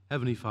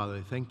Heavenly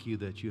Father, thank you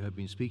that you have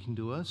been speaking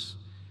to us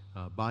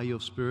by your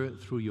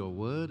Spirit through your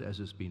word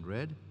as it's been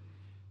read.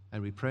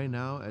 And we pray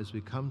now as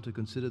we come to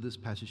consider this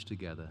passage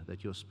together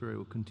that your Spirit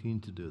will continue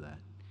to do that.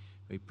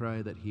 We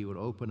pray that he would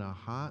open our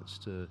hearts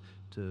to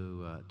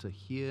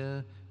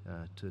hear,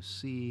 to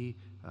see,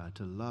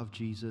 to love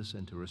Jesus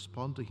and to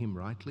respond to him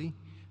rightly.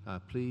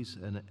 Please,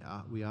 and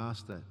we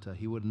ask that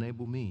he would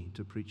enable me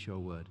to preach your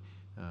word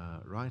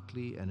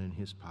rightly and in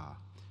his power.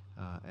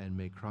 And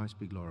may Christ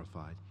be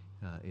glorified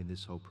in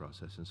this whole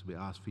process. And so we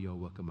ask for your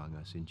work among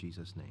us in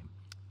Jesus' name.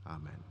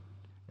 Amen.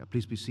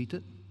 Please be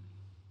seated.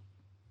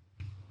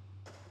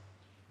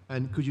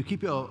 And could you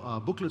keep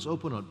your booklets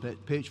open on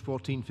page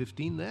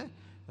 1415 there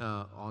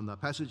on the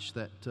passage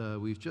that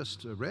we've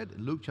just read,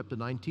 Luke chapter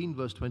 19,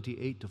 verse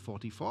 28 to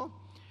 44.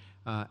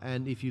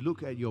 And if you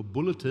look at your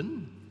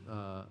bulletin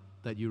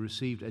that you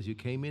received as you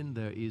came in,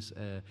 there is,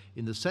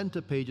 in the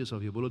center pages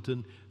of your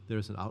bulletin, there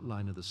is an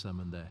outline of the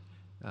sermon there.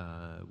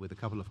 With a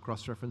couple of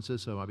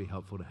cross-references, so it might be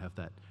helpful to have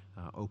that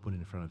open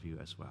in front of you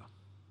as well.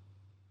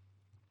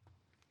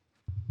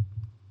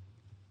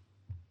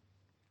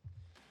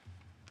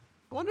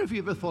 I wonder if you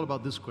ever thought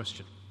about this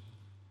question.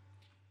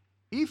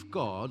 If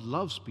God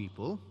loves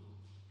people,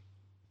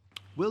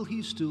 will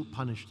he still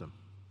punish them?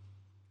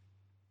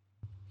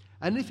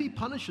 And if he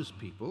punishes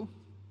people,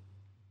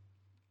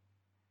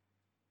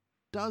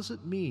 does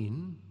it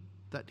mean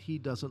that he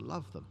doesn't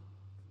love them?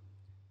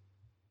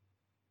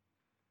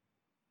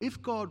 If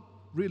God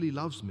really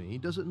loves me,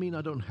 does it mean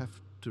I don't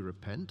have to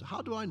repent?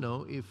 How do I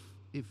know if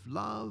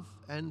love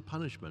and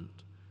punishment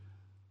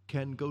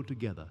can go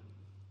together?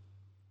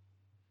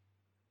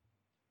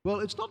 Well,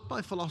 it's not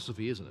by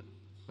philosophy, isn't it?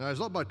 It's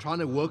not by trying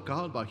to work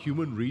out by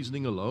human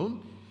reasoning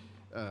alone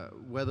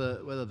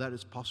whether that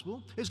is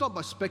possible. It's not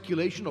by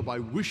speculation or by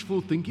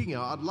wishful thinking.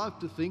 I'd love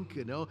to think,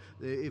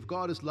 if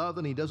God is love,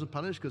 then he doesn't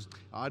punish because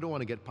I don't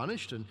want to get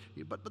punished.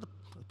 But the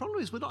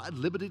problem is we're not at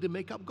liberty to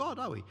make up God,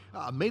 are we?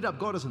 Made up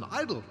God as an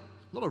idol,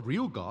 not a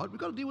real God. We've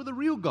got to deal with the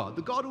real God,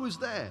 the God who is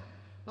there,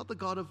 not the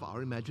God of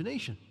our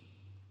imagination.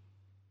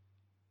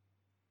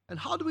 And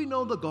how do we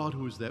know the God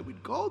who is there? We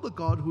know the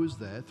God who is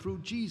there through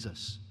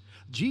Jesus.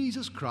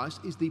 Jesus Christ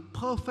is the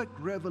perfect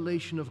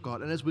revelation of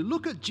God. And as we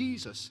look at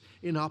Jesus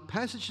in our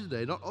passage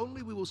today, not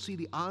only we will see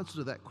the answer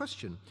to that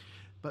question,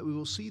 but we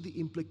will see the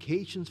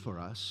implications for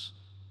us,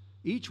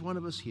 each one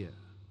of us here,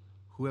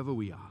 whoever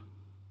we are.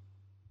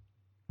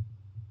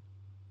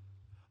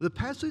 The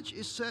passage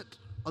is set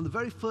on the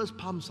very first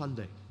Palm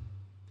Sunday,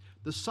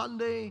 the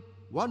Sunday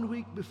 1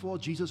 week before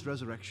Jesus'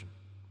 resurrection.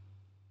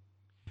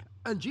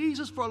 And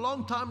Jesus, for a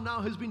long time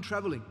now, has been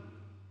traveling.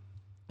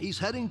 He's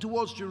heading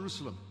towards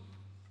Jerusalem.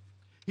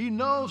 He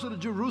knows that at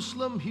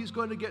Jerusalem he's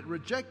going to get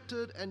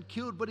rejected and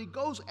killed, but he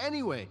goes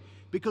anyway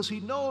because he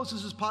knows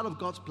this is part of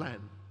God's plan.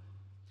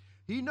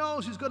 He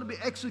knows he's going to be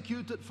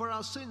executed for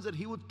our sins, that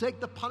he would take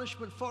the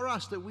punishment for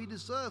us that we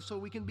deserve so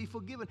we can be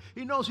forgiven.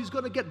 He knows he's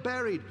going to get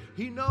buried.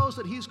 He knows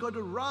that he's going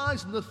to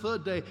rise on the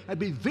third day and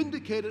be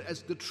vindicated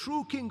as the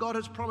true king God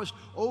has promised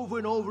over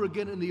and over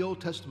again in the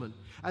Old Testament.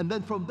 And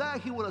then from there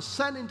he will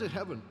ascend into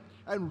heaven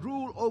and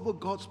rule over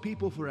God's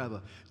people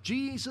forever.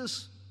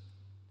 Jesus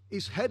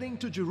is heading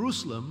to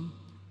Jerusalem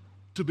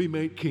to be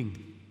made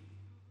king.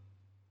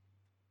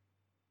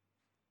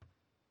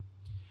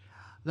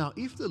 Now,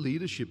 if the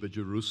leadership at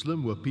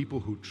Jerusalem were people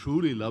who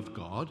truly loved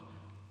God,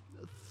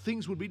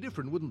 things would be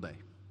different, wouldn't they?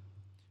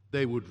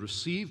 They would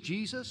receive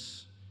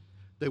Jesus.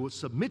 They would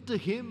submit to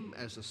him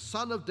as the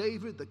son of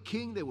David, the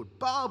king. They would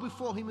bow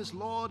before him as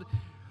Lord.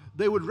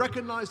 They would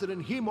recognize that in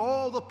him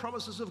all the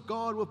promises of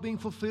God were being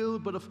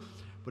fulfilled. But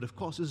of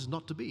course, this is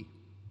not to be.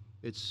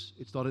 It's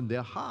not in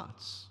their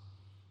hearts.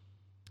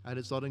 And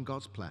it's not in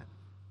God's plan.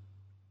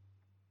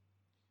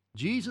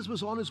 Jesus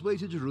was on his way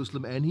to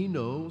Jerusalem, and he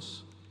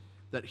knows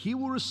that he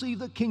will receive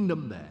the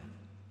kingdom there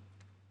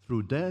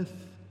through death,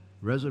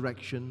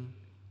 resurrection,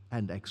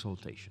 and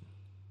exaltation.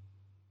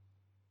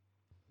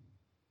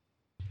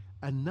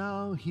 And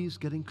now he's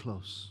getting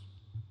close.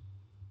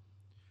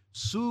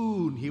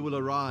 Soon he will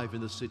arrive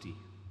in the city.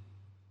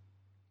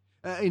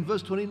 In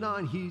verse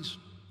 29, he's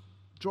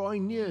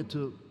drawing near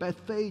to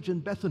Bethphage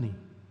and Bethany,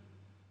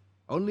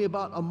 only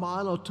about a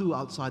mile or two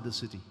outside the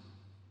city.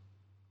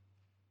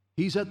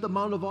 He's at the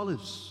Mount of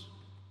Olives.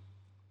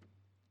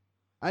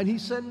 And he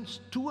sends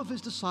two of his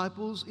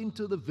disciples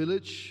into the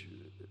village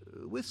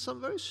with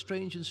some very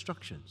strange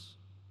instructions.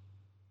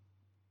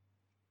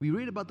 We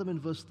read about them in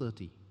verse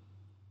 30.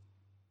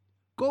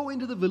 Go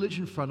into the village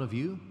in front of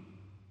you,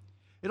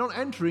 and on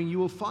entering you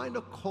will find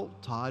a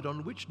colt tied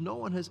on which no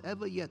one has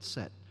ever yet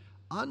sat.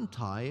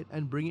 Untie it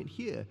and bring it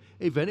here.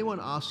 If anyone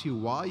asks you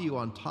why you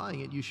are untying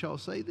it, you shall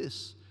say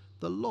this: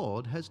 the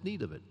Lord has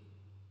need of it.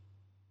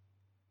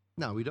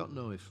 Now, we don't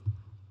know if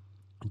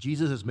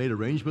Jesus has made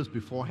arrangements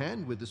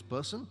beforehand with this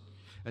person,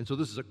 and so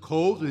this is a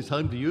code that he's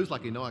telling him to use,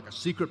 like a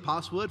secret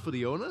password for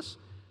the owners,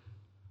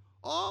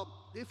 or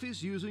if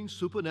he's using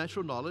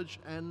supernatural knowledge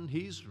and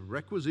he's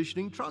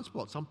requisitioning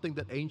transport, something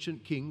that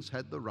ancient kings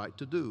had the right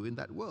to do in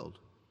that world.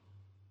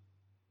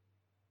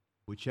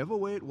 Whichever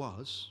way it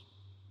was,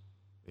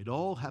 It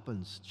all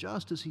happens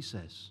just as he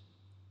says.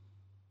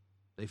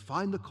 They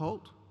find the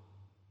colt,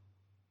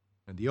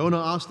 and the owner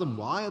asks them,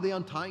 why are they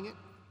untying it?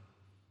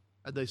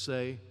 And they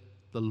say,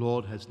 the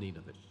Lord has need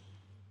of it.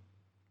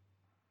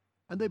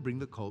 And they bring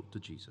the colt to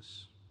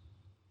Jesus.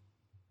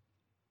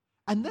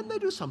 And then they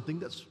do something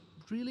that's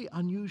really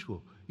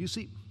unusual. You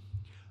see,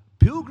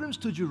 pilgrims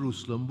to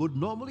Jerusalem would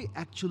normally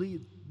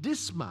actually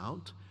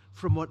dismount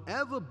from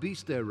whatever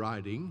beast they're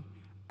riding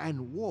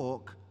and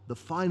walk the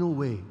final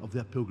way of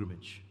their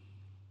pilgrimage.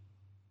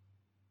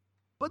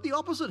 But the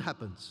opposite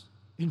happens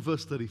in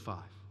verse 35.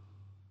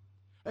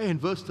 In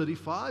verse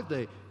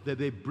 35,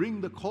 they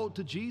bring the colt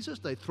to Jesus,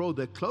 they throw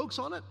their cloaks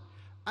on it,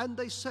 and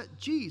they set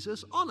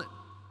Jesus on it.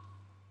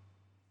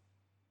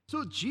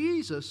 So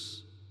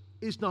Jesus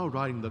is now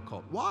riding the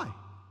colt. Why?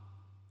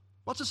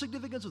 What's the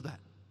significance of that?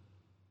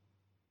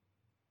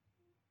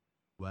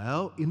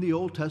 Well, in the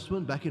Old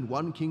Testament, back in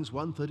 1 Kings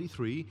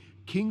 1:33,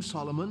 King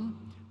Solomon,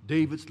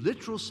 David's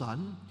literal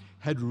son,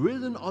 had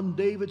ridden on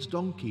David's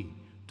donkey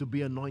to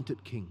be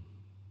anointed king.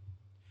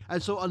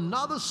 And so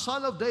another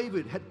son of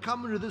David had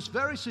come into this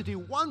very city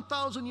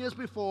 1,000 years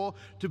before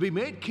to be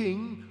made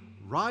king,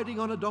 riding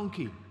on a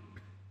donkey.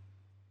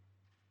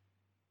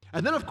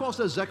 And then, of course,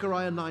 there's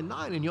Zechariah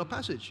 9:9 in your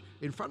passage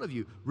in front of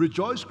you.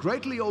 Rejoice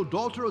greatly, O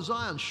daughter of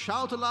Zion.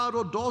 Shout aloud,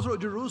 O daughter of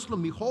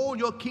Jerusalem. Behold,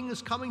 your king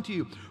is coming to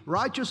you.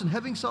 Righteous and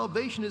having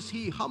salvation is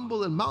he,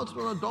 humble and mounted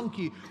on a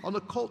donkey, on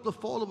a colt, the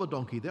foal of a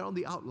donkey. There on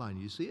the outline,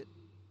 you see it?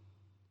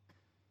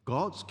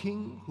 God's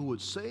king who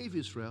would save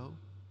Israel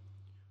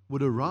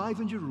would arrive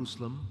in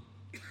Jerusalem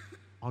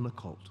on a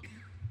colt.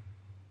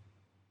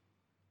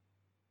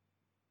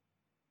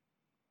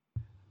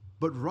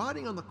 But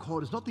riding on the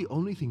colt is not the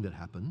only thing that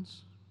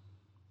happens.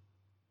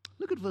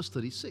 Look at verse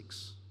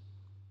 36.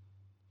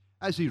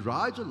 As he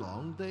rides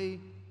along,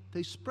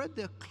 they spread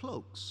their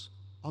cloaks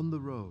on the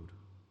road.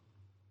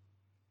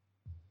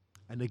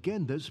 And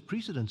again, there's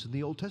precedence in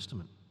the Old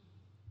Testament.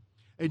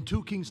 In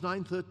 2 Kings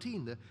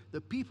 9:13,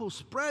 the people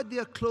spread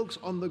their cloaks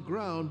on the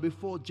ground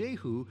before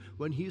Jehu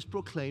when he is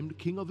proclaimed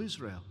king of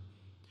Israel.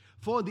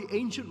 For the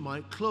ancient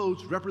mind,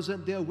 clothes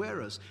represent their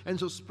wearers. And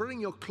so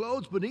spreading your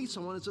clothes beneath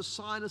someone is a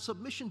sign of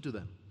submission to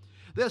them.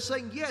 They're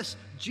saying, yes,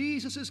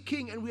 Jesus is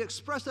king, and we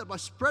express that by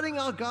spreading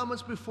our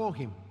garments before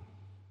him.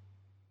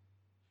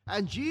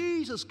 And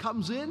Jesus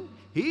comes in,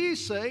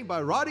 he's saying,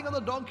 by riding on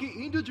the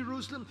donkey into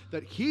Jerusalem,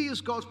 that he is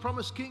God's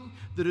promised king.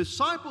 The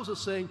disciples are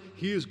saying,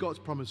 he is God's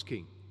promised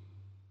king.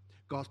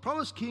 God's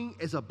promised king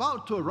is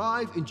about to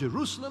arrive in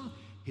Jerusalem,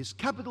 his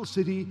capital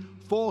city,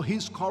 for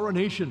his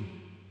coronation.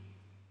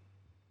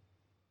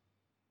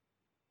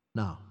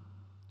 Now,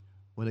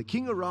 when a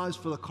king arrives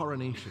for the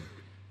coronation,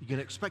 you can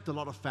expect a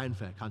lot of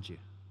fanfare, can't you?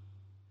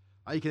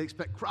 You can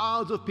expect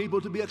crowds of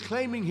people to be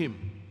acclaiming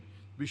him.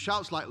 With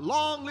shouts like,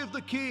 long live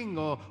the king,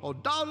 or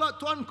Daulat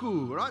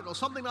Tuanku, right? Or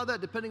something like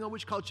that, depending on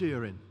which culture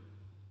you're in.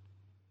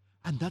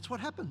 And that's what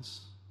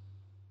happens.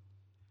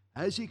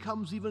 As he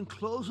comes even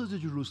closer to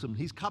Jerusalem,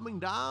 he's coming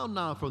down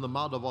now from the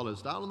Mount of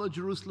Olives, down on the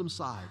Jerusalem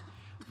side.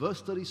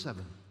 Verse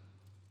 37.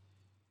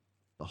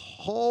 The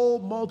whole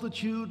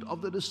multitude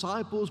of the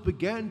disciples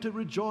began to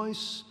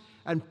rejoice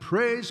and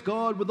praise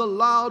God with a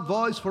loud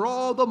voice for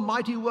all the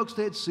mighty works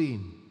they had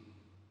seen.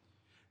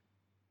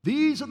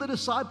 These are the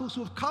disciples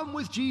who have come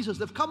with Jesus.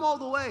 They've come all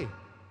the way.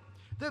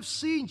 They've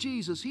seen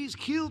Jesus. He's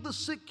healed the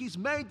sick. He's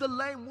made the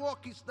lame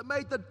walk. He's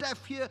made the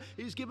deaf hear.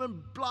 He's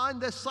given blind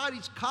their sight.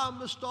 He's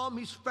calmed the storm.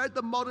 He's fed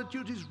the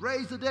multitude. He's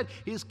raised the dead.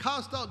 He's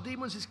cast out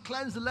demons. He's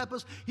cleansed the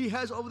lepers. He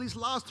has, over these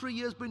last 3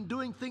 years, been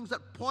doing things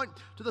that point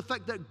to the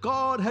fact that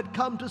God had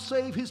come to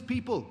save his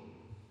people.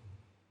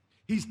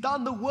 He's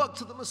done the works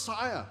of the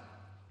Messiah,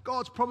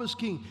 God's promised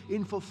king,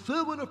 in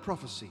fulfillment of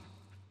prophecy.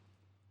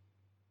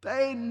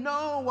 They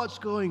know what's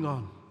going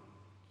on.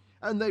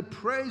 And they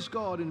praise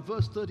God in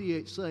verse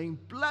 38, saying,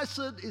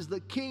 Blessed is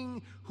the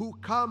King who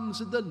comes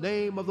in the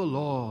name of the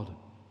Lord.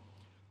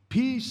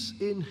 Peace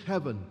in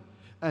heaven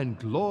and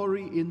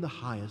glory in the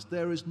highest.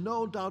 There is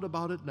no doubt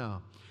about it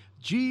now.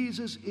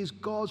 Jesus is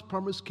God's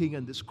promised king,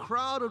 and this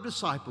crowd of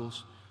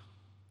disciples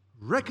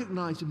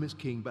recognize him as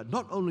king, but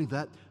not only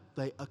that,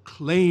 they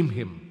acclaim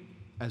him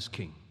as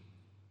king.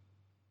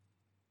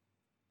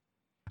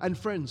 And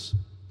friends,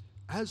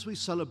 as we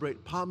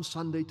celebrate Palm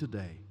Sunday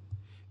today,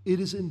 it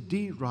is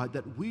indeed right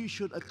that we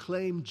should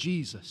acclaim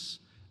Jesus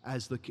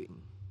as the King.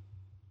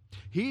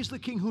 He's the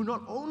King who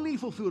not only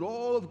fulfilled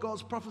all of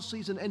God's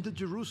prophecies and entered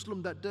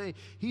Jerusalem that day,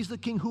 he's the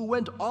King who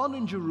went on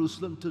in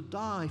Jerusalem to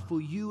die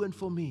for you and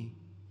for me.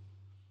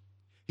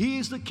 He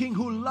is the King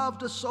who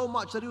loved us so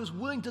much that he was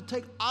willing to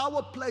take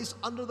our place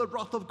under the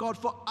wrath of God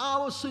for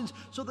our sins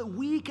so that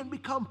we can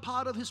become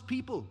part of his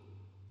people.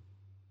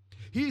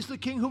 He's the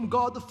King whom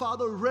God the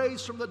Father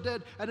raised from the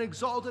dead and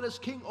exalted as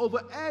King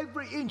over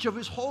every inch of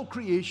his whole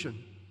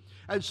creation.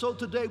 And so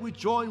today we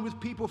join with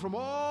people from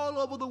all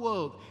over the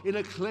world in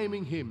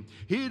acclaiming him.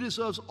 He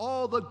deserves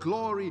all the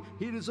glory.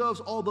 He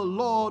deserves all the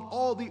laud,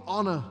 all the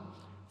honor.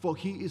 For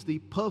he is the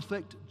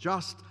perfect,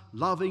 just,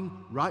 loving,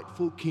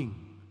 rightful King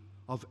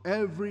of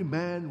every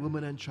man,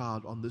 woman, and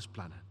child on this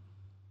planet.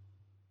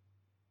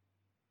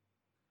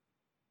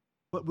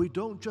 But we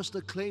don't just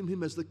acclaim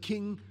him as the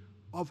king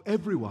of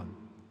everyone,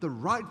 the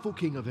rightful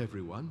king of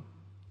everyone.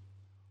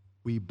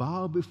 We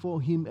bow before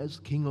him as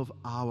king of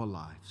our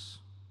lives.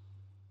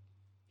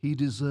 He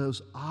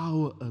deserves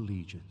our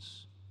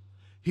allegiance.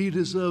 He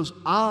deserves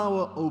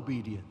our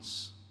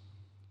obedience.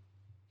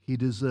 He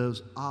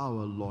deserves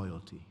our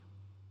loyalty.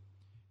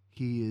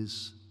 He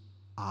is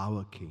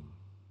our king,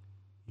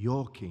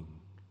 your king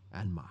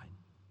and mine.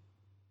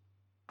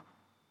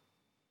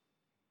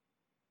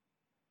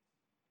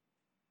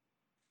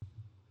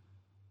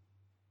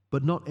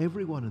 But not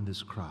everyone in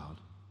this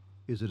crowd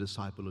is a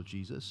disciple of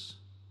Jesus.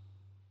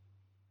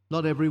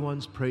 Not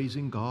everyone's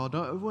praising God.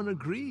 Not everyone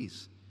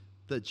agrees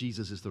that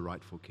Jesus is the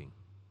rightful king.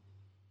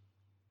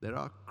 There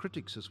are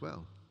critics as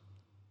well.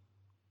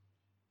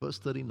 Verse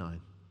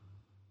 39.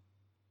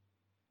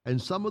 And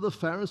some of the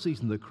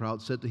Pharisees in the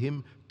crowd said to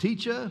him,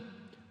 "Teacher,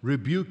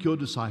 rebuke your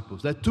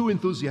disciples. They're too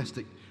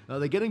enthusiastic.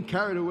 They're getting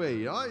carried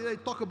away. They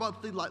talk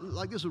about things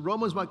like this. The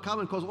Romans might come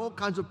and cause all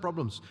kinds of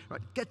problems.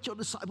 Right? Get your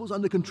disciples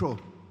under control."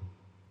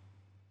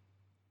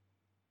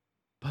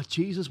 But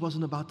Jesus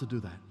wasn't about to do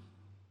that.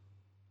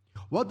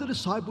 What the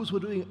disciples were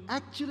doing,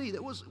 actually,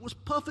 that was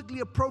perfectly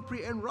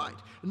appropriate and right.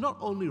 And not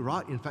only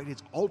right, in fact,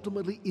 it's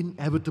ultimately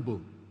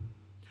inevitable.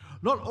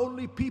 Not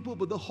only people,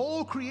 but the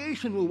whole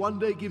creation will one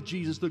day give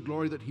Jesus the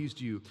glory that he's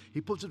due. He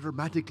puts it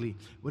dramatically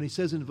when he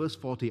says in verse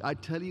 40, "I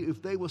tell you,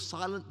 if they were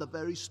silent, the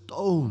very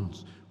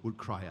stones would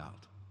cry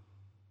out."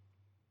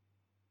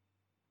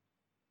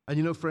 And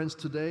you know, friends,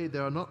 today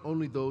there are not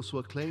only those who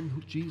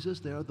acclaim Jesus,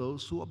 there are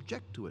those who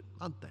object to it,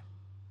 aren't there?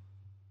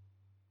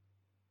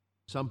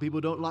 Some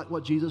people don't like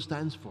what Jesus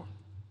stands for.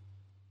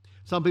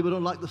 Some people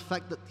don't like the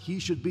fact that he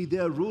should be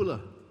their ruler.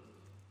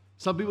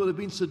 Some people have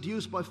been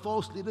seduced by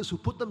false leaders who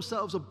put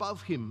themselves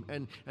above him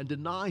and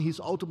deny his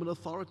ultimate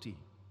authority.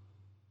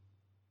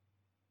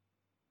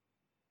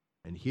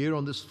 And here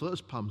on this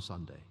first Palm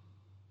Sunday,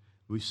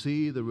 we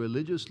see the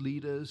religious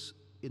leaders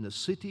in a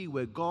city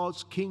where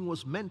God's king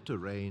was meant to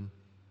reign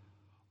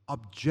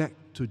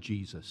object to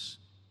Jesus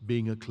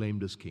being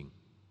acclaimed as king.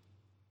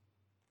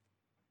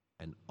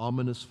 An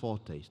ominous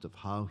foretaste of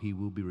how he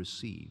will be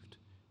received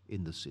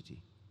in the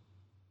city.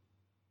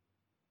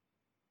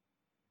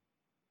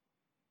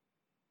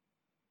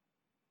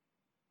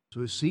 So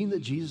we've seen that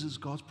Jesus is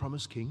God's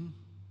promised king.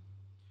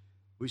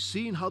 We've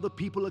seen how the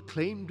people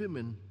acclaimed him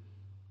and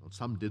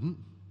some didn't.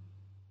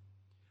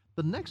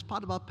 The next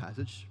part of our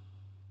passage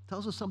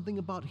tells us something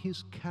about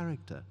his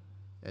character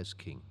as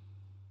king.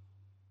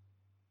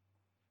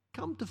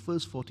 Come to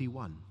verse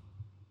 41.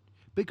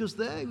 Because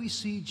there we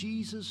see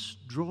Jesus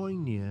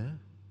drawing near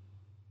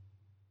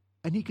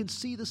and he can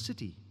see the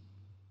city.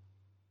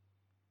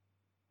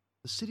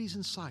 The city's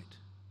in sight.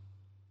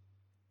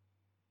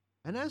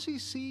 And as he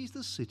sees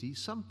the city,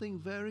 something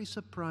very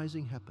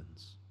surprising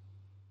happens.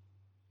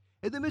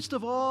 In the midst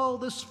of all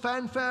this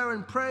fanfare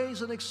and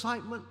praise and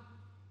excitement,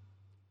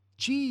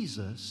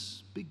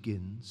 Jesus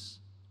begins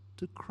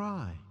to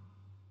cry.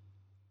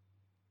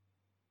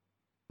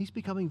 He's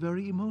becoming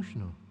very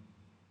emotional.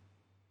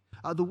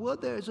 The word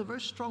there is a very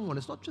strong one.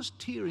 It's not just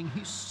tearing,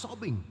 he's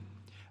sobbing.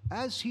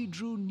 As he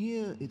drew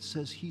near, it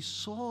says, he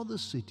saw the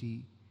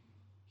city,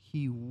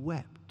 he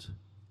wept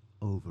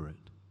over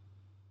it.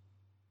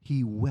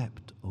 He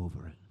wept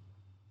over it.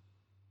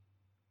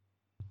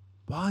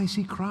 Why is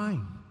he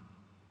crying?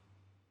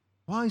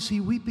 Why is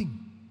he weeping?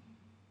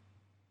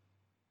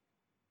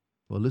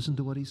 Well, listen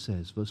to what he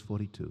says, verse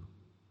 42.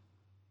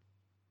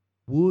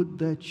 Would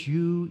that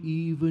you,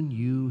 even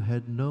you,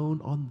 had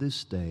known on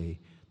this day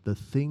the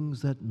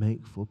things that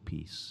make for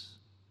peace,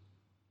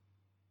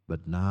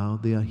 but now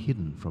they are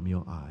hidden from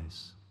your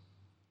eyes.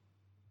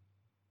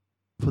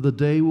 For the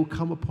day will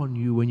come upon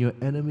you when your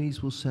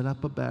enemies will set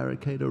up a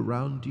barricade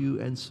around you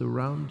and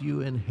surround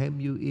you and hem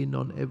you in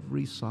on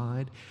every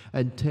side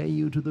and tear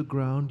you to the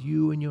ground,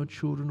 you and your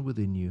children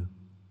within you.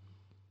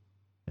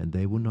 And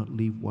they will not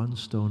leave one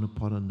stone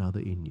upon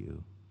another in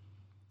you,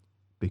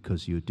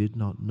 because you did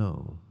not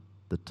know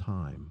the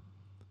time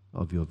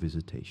of your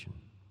visitation.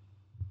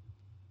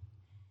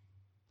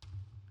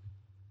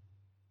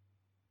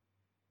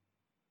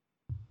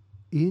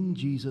 In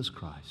Jesus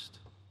Christ,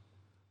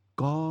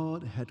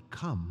 God had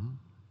come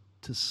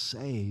to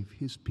save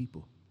his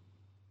people.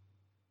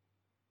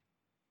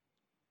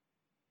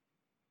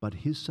 But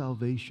his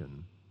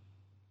salvation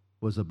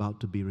was about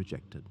to be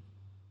rejected.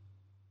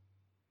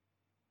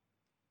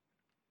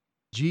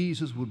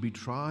 Jesus would be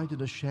tried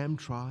in a sham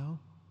trial.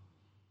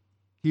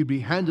 He'd be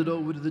handed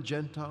over to the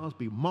Gentiles,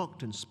 be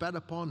mocked and spat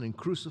upon and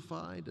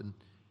crucified and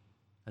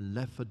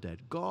left for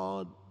dead.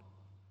 God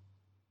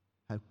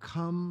had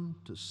come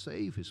to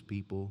save his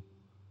people,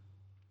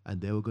 and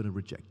they were going to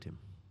reject him.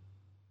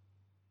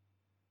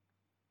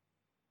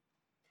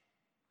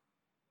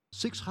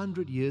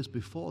 600 years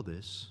before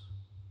this,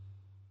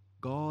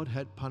 God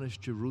had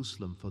punished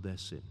Jerusalem for their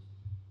sin.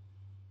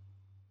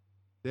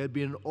 There had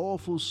been an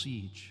awful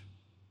siege.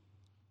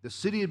 The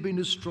city had been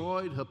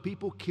destroyed, her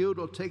people killed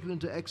or taken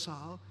into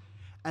exile,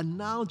 and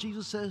now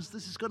Jesus says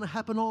this is going to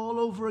happen all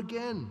over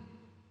again.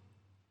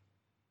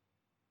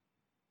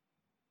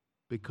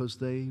 because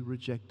they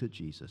rejected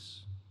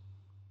Jesus,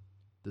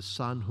 the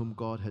Son whom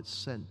God had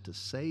sent to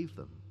save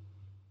them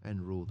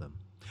and rule them.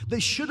 They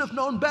should have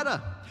known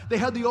better. They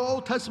had the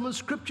Old Testament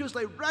scriptures,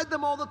 they read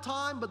them all the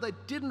time, but they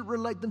didn't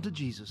relate them to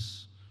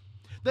Jesus.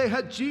 They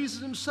had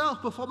Jesus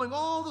himself performing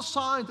all the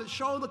signs that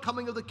show the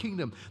coming of the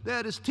kingdom. They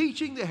had his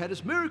teaching, they had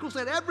his miracles,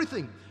 they had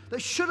everything. They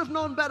should have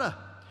known better.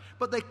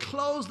 But they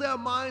closed their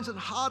minds and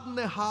hardened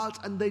their hearts,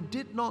 and they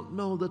did not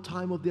know the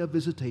time of their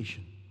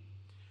visitation.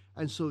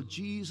 And so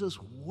Jesus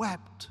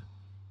wept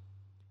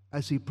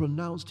as he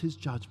pronounced his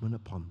judgment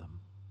upon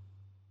them.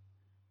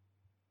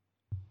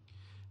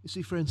 You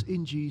see, friends,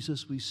 in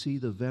Jesus we see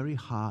the very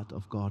heart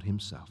of God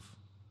himself.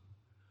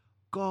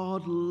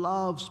 God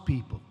loves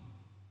people.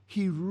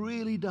 He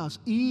really does,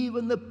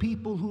 even the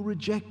people who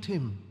reject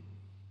him.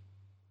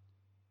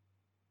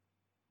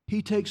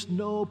 He takes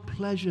no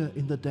pleasure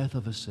in the death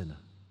of a sinner.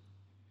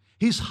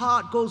 His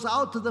heart goes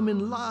out to them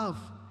in love.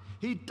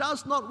 He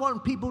does not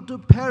want people to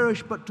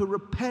perish, but to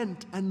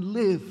repent and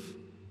live.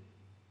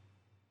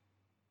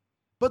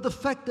 But the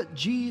fact that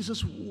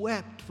Jesus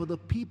wept for the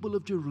people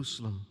of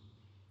Jerusalem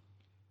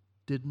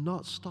did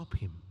not stop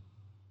him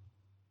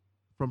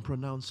from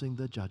pronouncing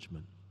the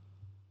judgment.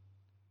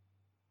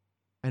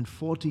 And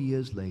 40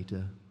 years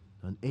later,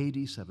 in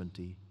AD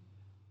 70,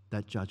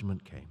 that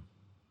judgment came.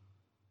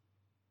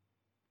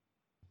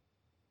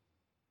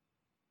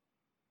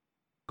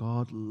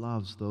 God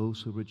loves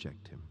those who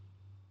reject him.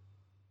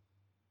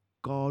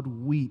 God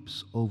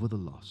weeps over the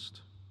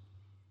lost.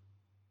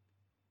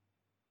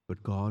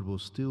 But God will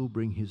still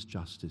bring his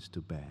justice to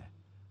bear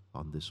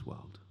on this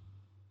world.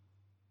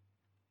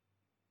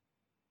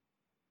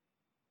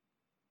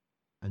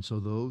 And so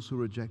those who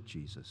reject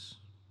Jesus,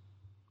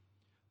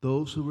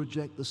 those who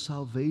reject the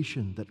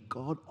salvation that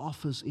God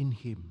offers in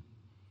him,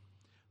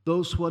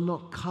 those who are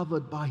not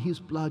covered by his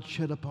blood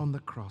shed upon the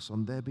cross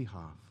on their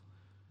behalf,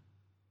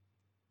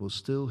 will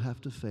still have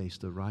to face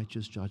the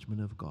righteous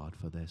judgment of God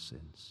for their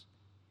sins.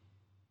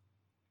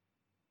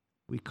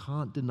 We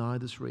can't deny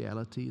this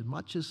reality as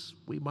much as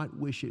we might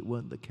wish it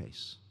weren't the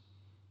case.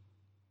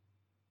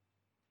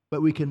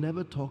 But we can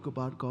never talk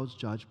about God's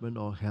judgment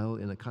or hell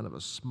in a kind of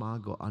a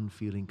smug or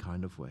unfeeling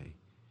kind of way.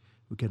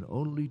 We can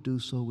only do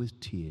so with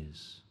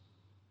tears.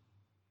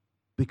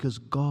 Because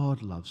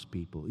God loves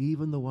people,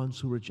 even the ones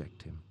who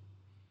reject him.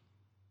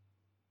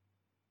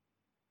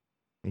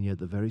 And yet at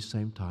the very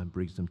same time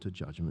brings them to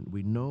judgment.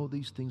 We know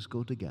these things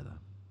go together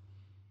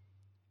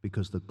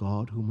because the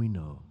God whom we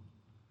know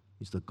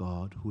is the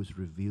God who is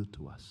revealed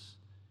to us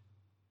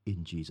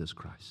in Jesus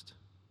Christ.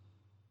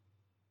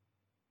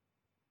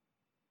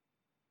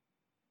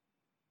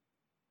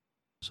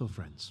 So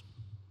friends,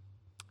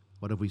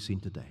 what have we seen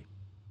today?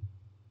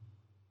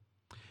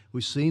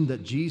 We've seen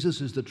that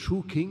Jesus is the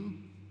true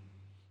King,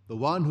 the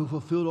one who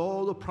fulfilled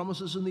all the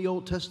promises in the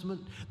Old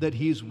Testament, that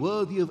he is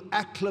worthy of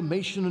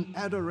acclamation and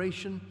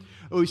adoration.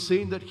 We've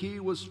seen that he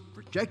was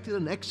rejected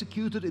and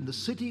executed in the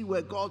city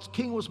where God's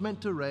king was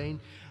meant to reign.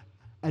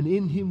 And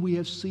in him we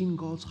have seen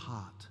God's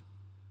heart,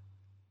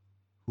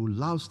 who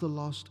loves the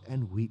lost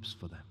and weeps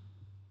for them.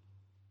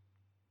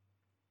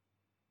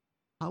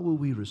 How will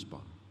we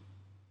respond?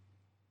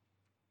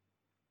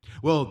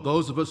 Well,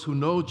 those of us who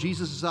know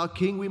Jesus is our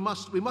King, we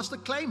must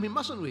acclaim him,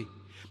 mustn't we?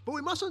 But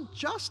we mustn't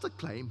just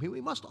acclaim him, we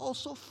must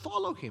also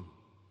follow him.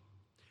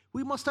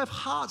 We must have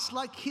hearts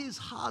like his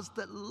hearts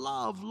that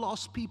love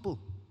lost people.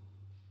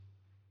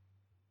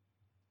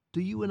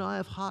 Do you and I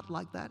have heart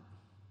like that?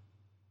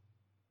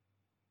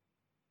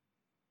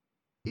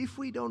 If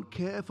we don't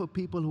care for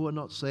people who are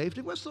not saved,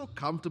 if we're so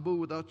comfortable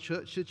with our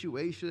church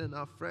situation and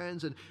our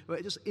friends and we're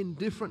just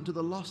indifferent to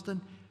the lost, then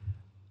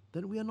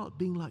we are not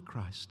being like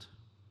Christ.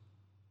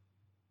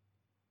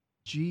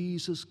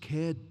 Jesus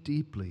cared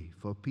deeply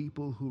for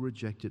people who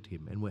rejected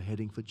him and were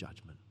heading for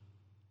judgment.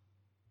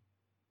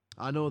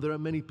 I know there are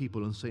many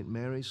people in St.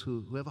 Mary's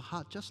who have a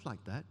heart just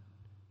like that.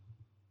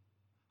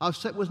 I've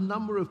sat with a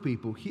number of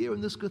people here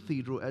in this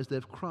cathedral as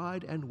they've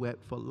cried and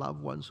wept for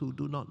loved ones who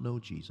do not know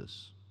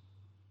Jesus.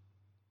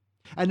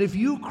 And if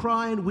you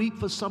cry and weep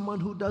for someone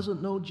who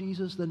doesn't know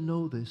Jesus, then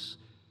know this: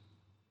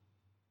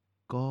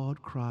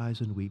 God cries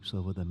and weeps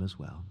over them as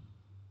well.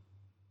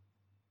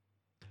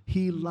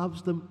 He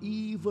loves them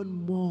even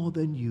more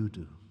than you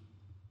do.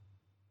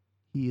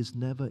 He is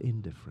never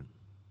indifferent.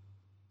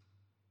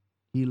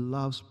 He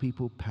loves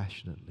people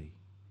passionately,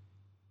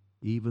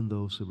 even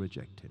those who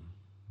reject him.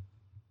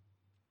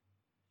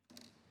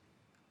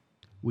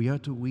 We are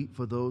to weep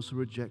for those who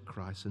reject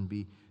Christ and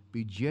be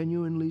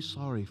genuinely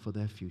sorry for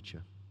their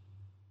future.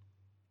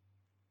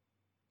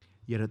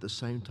 Yet at the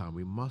same time,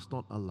 we must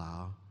not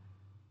allow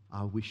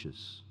our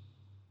wishes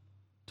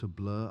to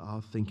blur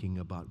our thinking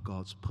about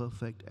God's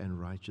perfect and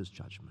righteous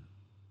judgment.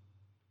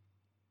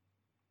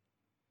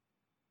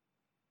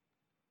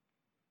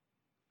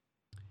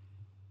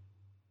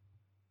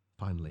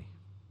 Finally,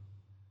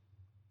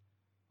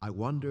 I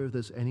wonder if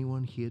there's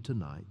anyone here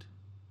tonight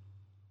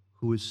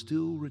who is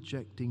still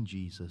rejecting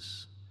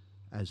Jesus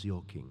as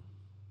your King.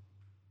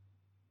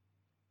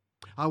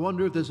 I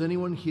wonder if there's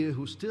anyone here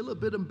who's still a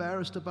bit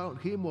embarrassed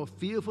about him, or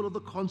fearful of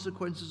the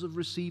consequences of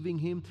receiving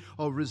him,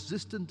 or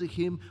resistant to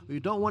him, or you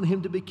don't want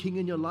him to be king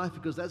in your life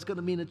because that's going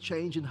to mean a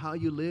change in how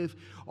you live,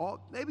 or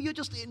maybe you're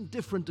just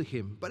indifferent to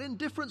him. But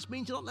indifference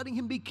means you're not letting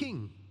him be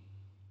king.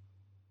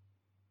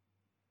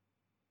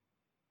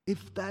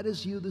 If that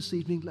is you this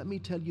evening, let me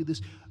tell you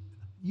this.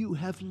 You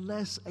have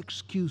less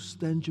excuse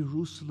than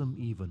Jerusalem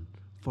even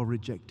for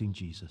rejecting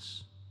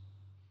Jesus.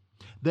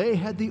 They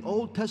had the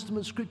Old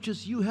Testament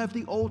scriptures. You have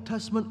the Old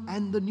Testament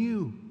and the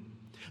New.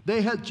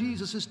 They had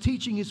Jesus, his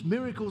teaching, his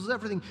miracles,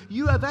 everything.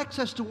 You have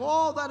access to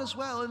all that as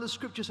well in the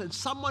scriptures, and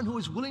someone who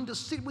is willing to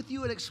sit with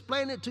you and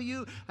explain it to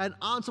you and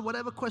answer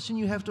whatever question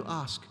you have to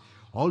ask.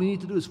 All you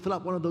need to do is fill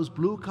up one of those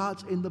blue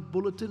cards in the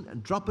bulletin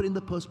and drop it in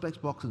the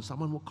Perspex box, and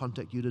someone will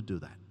contact you to do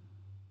that.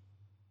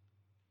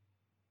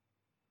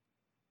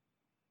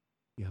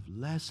 You have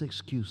less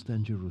excuse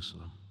than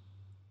Jerusalem.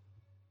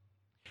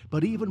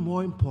 But even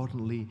more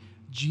importantly,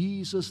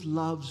 Jesus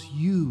loves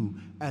you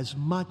as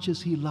much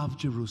as he loved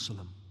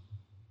Jerusalem.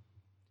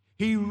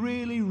 He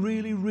really,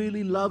 really,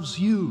 really loves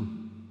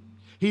you.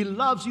 He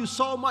loves you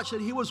so much that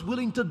he was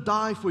willing to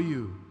die for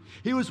you.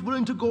 He was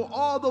willing to go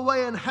all the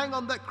way and hang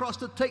on that cross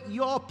to take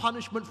your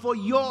punishment for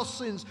your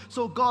sins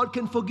so God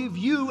can forgive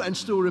you and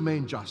still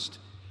remain just.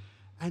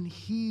 And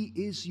he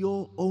is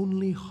your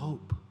only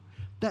hope.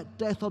 That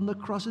death on the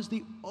cross is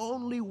the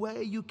only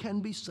way you can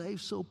be saved.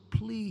 So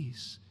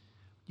please,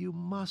 you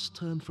must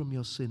turn from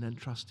your sin and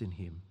trust in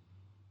him.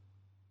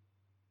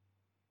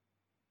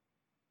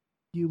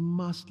 You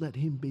must let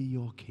him be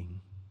your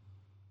king.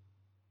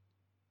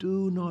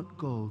 Do not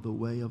go the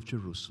way of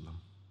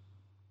Jerusalem.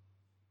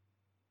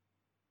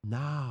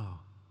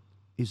 Now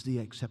is the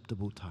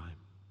acceptable time.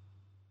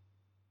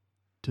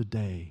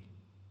 Today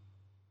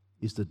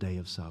is the day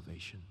of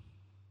salvation.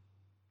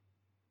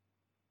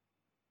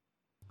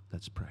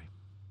 Let's pray.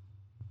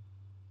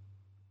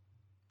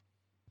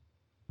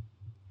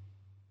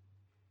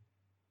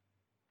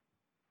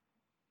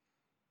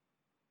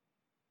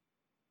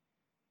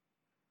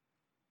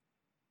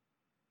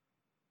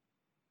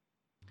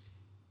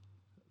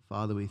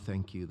 Father, we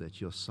thank you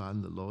that your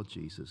Son, the Lord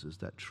Jesus, is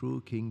that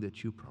true King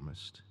that you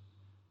promised.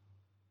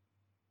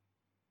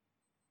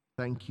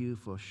 Thank you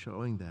for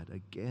showing that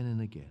again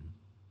and again.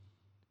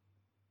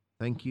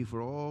 Thank you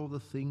for all the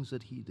things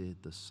that he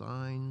did, the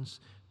signs,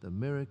 the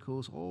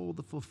miracles, all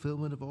the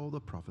fulfillment of all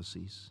the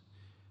prophecies.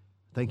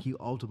 Thank you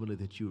ultimately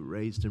that you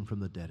raised him from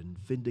the dead and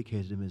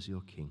vindicated him as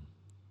your king.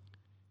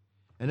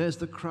 And as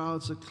the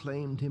crowds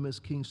acclaimed him as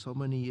king so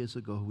many years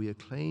ago, we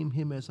acclaim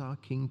him as our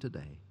king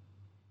today.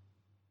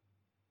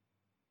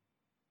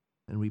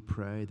 And we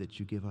pray that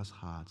you give us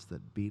hearts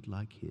that beat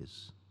like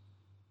his.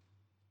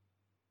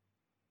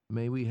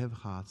 May we have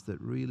hearts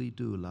that really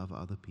do love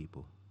other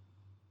people.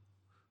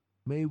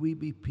 May we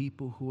be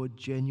people who are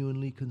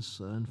genuinely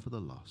concerned for the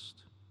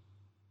lost.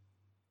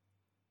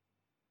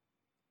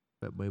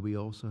 But may we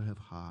also have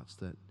hearts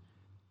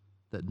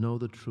that know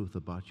the truth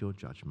about your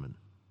judgment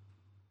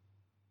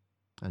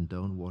and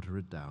don't water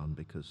it down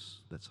because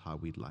that's how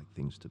we'd like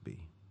things to be.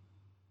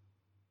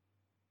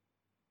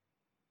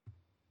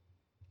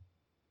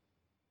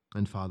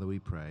 And Father, we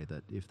pray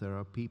that if there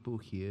are people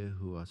here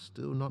who are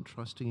still not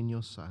trusting in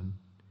your Son,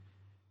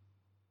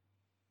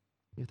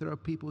 if there are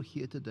people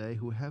here today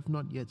who have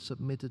not yet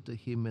submitted to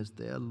him as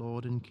their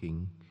Lord and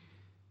King,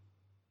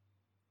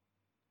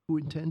 who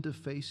intend to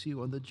face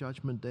you on the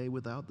judgment day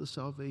without the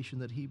salvation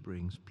that he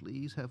brings,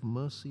 please have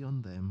mercy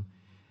on them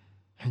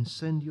and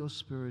send your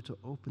Spirit to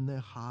open their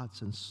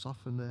hearts and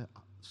soften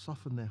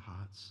their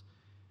hearts.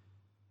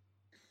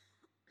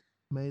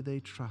 May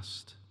they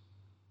trust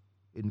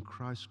in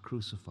Christ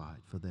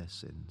crucified for their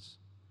sins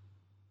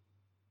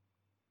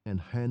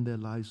and hand their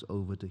lives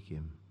over to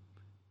him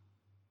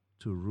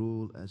to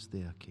rule as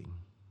their King.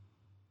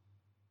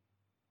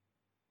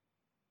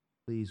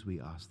 Please, we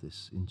ask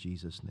this in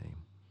Jesus' name.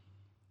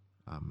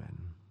 Amen.